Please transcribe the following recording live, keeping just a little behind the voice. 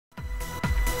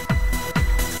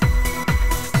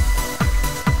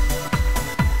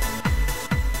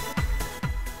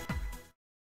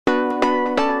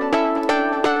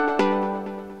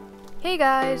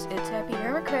guys, it's Happy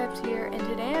Hermit Crabs here, and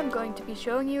today I'm going to be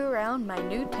showing you around my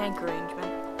new tank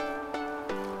arrangement.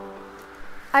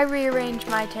 I rearrange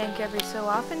my tank every so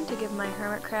often to give my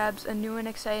hermit crabs a new and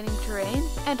exciting terrain,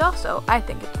 and also I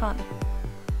think it's fun.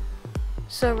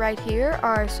 So right here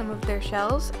are some of their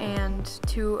shells and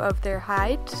two of their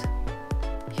hides.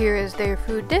 Here is their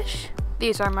food dish.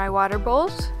 These are my water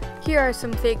bowls. Here are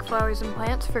some fake flowers and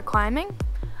plants for climbing.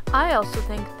 I also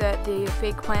think that the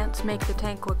fake plants make the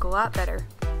tank look a lot better.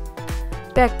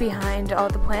 Back behind all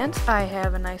the plants, I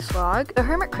have a nice log. The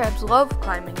hermit crabs love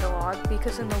climbing the log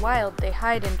because in the wild they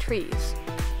hide in trees.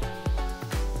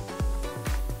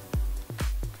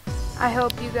 I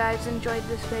hope you guys enjoyed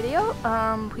this video.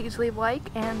 Please leave a like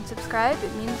and subscribe.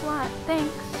 It means a lot.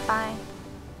 Thanks. Bye.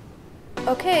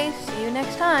 Okay, see you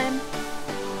next time.